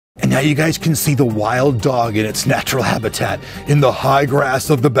And now you guys can see the wild dog in its natural habitat in the high grass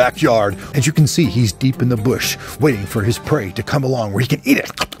of the backyard. As you can see, he's deep in the bush, waiting for his prey to come along where he can eat it.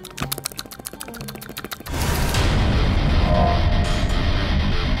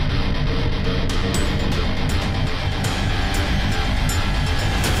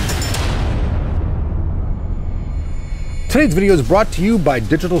 Today's video is brought to you by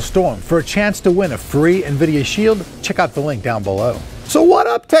Digital Storm. For a chance to win a free NVIDIA Shield, check out the link down below. So what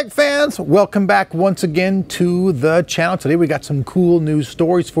up, tech fans? Welcome back once again to the channel. Today we got some cool news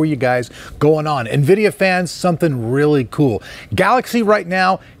stories for you guys going on. NVIDIA fans, something really cool. Galaxy right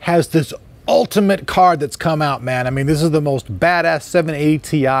now has this ultimate card that's come out, man. I mean, this is the most badass 780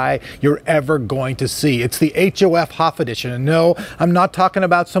 Ti you're ever going to see. It's the HOF Hoth Edition. And no, I'm not talking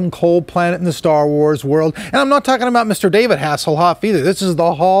about some cold planet in the Star Wars world. And I'm not talking about Mr. David Hasselhoff either. This is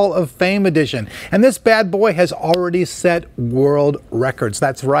the Hall of Fame edition. And this bad boy has already set world records.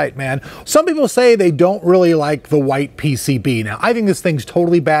 That's right, man. Some people say they don't really like the white PCB. Now, I think this thing's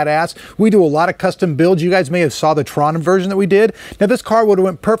totally badass. We do a lot of custom builds. You guys may have saw the Tron version that we did. Now, this card would have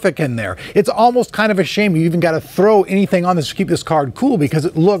went perfect in there. It's almost kind of a shame you even got to throw anything on this to keep this card cool because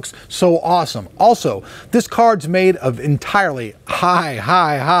it looks so awesome. Also, this card's made of entirely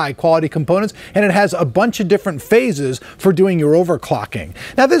high quality components, and it has a bunch of different phases for doing your overclocking.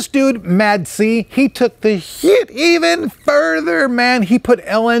 Now this dude, Mad C, he took the hit even further, man. He put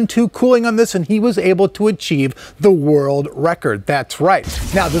LN2 cooling on this and he was able to achieve the world record. That's right.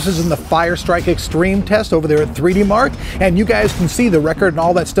 Now this is in the Firestrike Extreme test over there at 3D Mark, and you guys can see the record and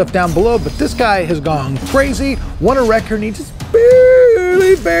all that stuff down below, but this guy has gone crazy, won a record, and he just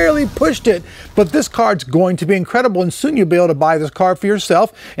barely pushed it. But this card's going to be incredible, and soon you'll be able to buy this card for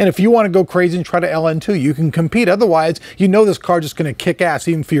yourself. And if you want to go crazy and try to LN2, you can compete. Otherwise, you know this card is going to kick ass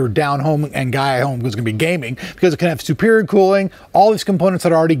even for your down home and guy at home who's going to be gaming, because it can have superior cooling, all these components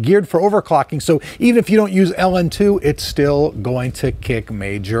that are already geared for overclocking. So even if you don't use LN2, it's still going to kick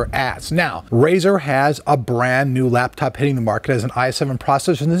major ass. Now, Razer has a brand new laptop hitting the market as an i7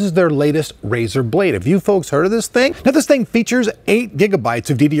 processor, and this is their latest Razer Blade. Have you folks heard of this thing? Now, this thing features 8 gigabytes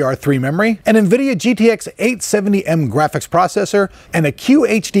of DDR3 memory, an NVIDIA GTX 870M graphics processor, and a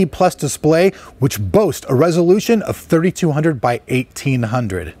QHD Plus display, which boasts a resolution of 3200 by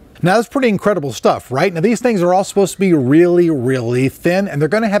 1800. Now that's pretty incredible stuff, right? Now these things are all supposed to be really thin, and they're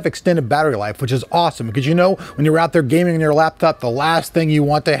going to have extended battery life, which is awesome because you know when you're out there gaming on your laptop, the last thing you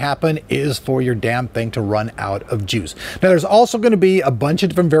want to happen is for your damn thing to run out of juice. Now there's also going to be a bunch of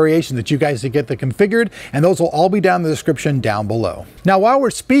different variations that you guys can get that configured, and those will all be down in the description down below. Now while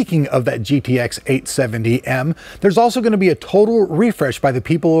we're speaking of that GTX 870M, there's also going to be a total refresh by the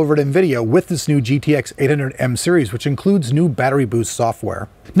people over at NVIDIA with this new GTX 800M series, which includes new battery boost software.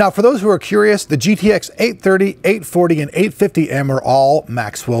 Now, for those who are curious, the GTX 830, 840, and 850M are all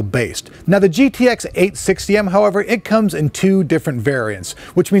Maxwell based. Now, the GTX 860M, however, it comes in 2 different variants,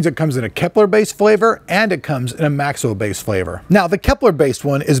 which means it comes in a Kepler-based flavor and it comes in a Maxwell-based flavor. Now, the Kepler-based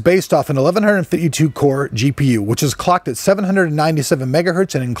one is based off an 1152-core GPU, which is clocked at 797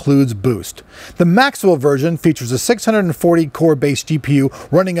 megahertz and includes boost. The Maxwell version features a 640-core based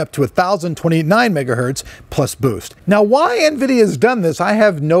GPU running up to 1029 megahertz plus boost. Now, why NVIDIA's done this, I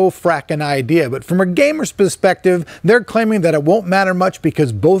have no fracking idea, but from a gamer's perspective, they're claiming that it won't matter much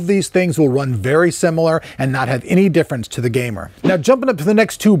because both of these things will run very similar and not have any difference to the gamer. Now, jumping up to the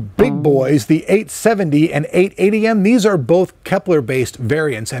next 2 big boys, the 870 and 880M, these are both Kepler-based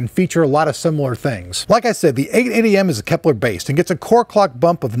variants and feature a lot of similar things. Like I said, the 880M is Kepler-based and gets a core clock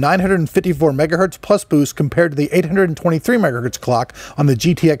bump of 954 megahertz plus boost compared to the 823 megahertz clock on the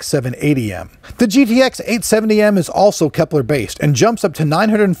GTX 780M. The GTX 870M is also Kepler-based and jumps up to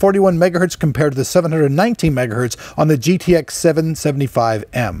 941 megahertz compared to the 719 megahertz on the GTX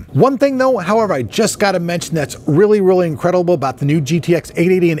 775M. One thing though, however, I just got to mention that's really incredible about the new GTX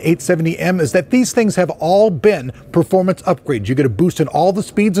 880 and 870M is that these things have all been performance upgrades. You get a boost in all the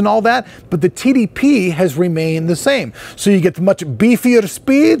speeds and all that, but the TDP has remained the same. So you get the much beefier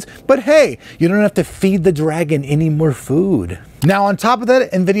speeds, but hey, you don't have to feed the dragon any more food. Now, on top of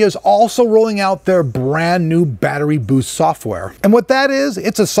that, NVIDIA is also rolling out their brand new battery boost software. And what that is,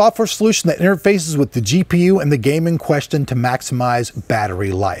 it's a software solution that interfaces with the GPU and the game in question to maximize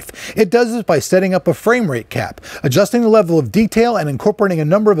battery life. It does this by setting up a frame rate cap, adjusting the level of detail, and incorporating a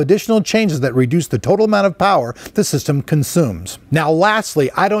number of additional changes that reduce the total amount of power the system consumes. Now, lastly,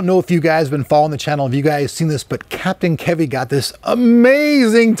 I don't know if you guys have been following the channel, if you guys seen this, but Captain Kevy got this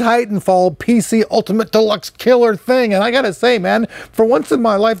amazing Titanfall PC Ultimate Deluxe killer thing. And I gotta say, man, man. For once in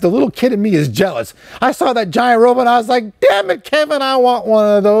my life, the little kid in me is jealous. I saw that giant robot and I was like, damn it, Kevin, I want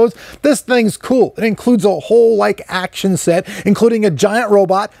one of those. This thing's cool. It includes a whole like action set, including a giant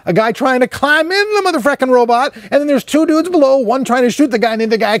robot, a guy trying to climb in the motherfucking robot, and then there's two dudes below, one trying to shoot the guy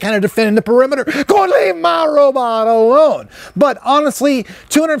and the guy kind of defending the perimeter. Go and leave my robot alone. But honestly,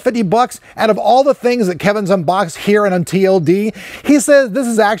 250 bucks out of all the things that Kevin's unboxed here and on TLD, he says this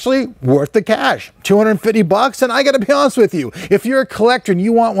is actually worth the cash. 250 bucks, and I gotta be honest with you, if you're a collector and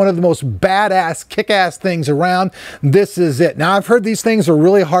you want one of the most badass, kick-ass things around, this is it. Now, I've heard these things are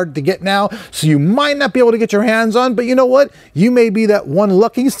really hard to get now, so you might not be able to get your hands on, but you know what? You may be that one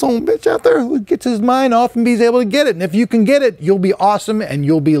lucky son of a bitch out there who gets his mind off and be able to get it. And if you can get it, you'll be awesome and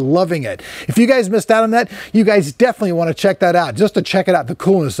you'll be loving it. If you guys missed out on that, you guys definitely want to check that out, just to check it out, the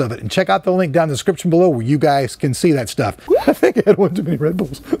coolness of it. And check out the link down in the description below where you guys can see that stuff. I think I had one too many Red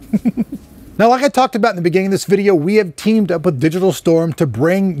Bulls. Now, like I talked about in the beginning of this video, we have teamed up with Digital Storm to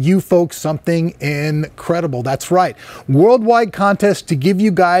bring you folks something incredible. That's right, worldwide contest to give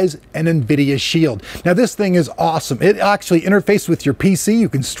you guys an NVIDIA Shield. Now, this thing is awesome. It actually interfaces with your PC. You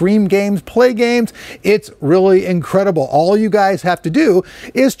can stream games, play games. It's really incredible. All you guys have to do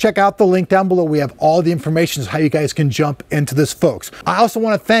is check out the link down below. We have all the information on how you guys can jump into this, folks. I also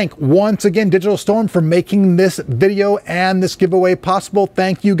want to thank, once again, Digital Storm for making this video and this giveaway possible.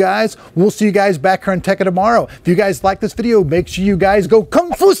 Thank you, guys. We'll see you guys back here on Tech tomorrow. If you guys like this video, make sure you guys go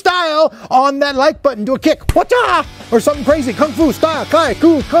Kung Fu style on that like button. Do a kick, whatcha, or something crazy. Kung Fu style, kai,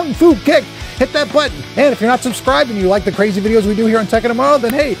 cool, Kung Fu kick. Hit that button. And if you're not subscribed and you like the crazy videos we do here on Tech tomorrow,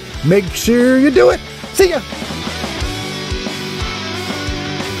 then hey, make sure you do it. See ya.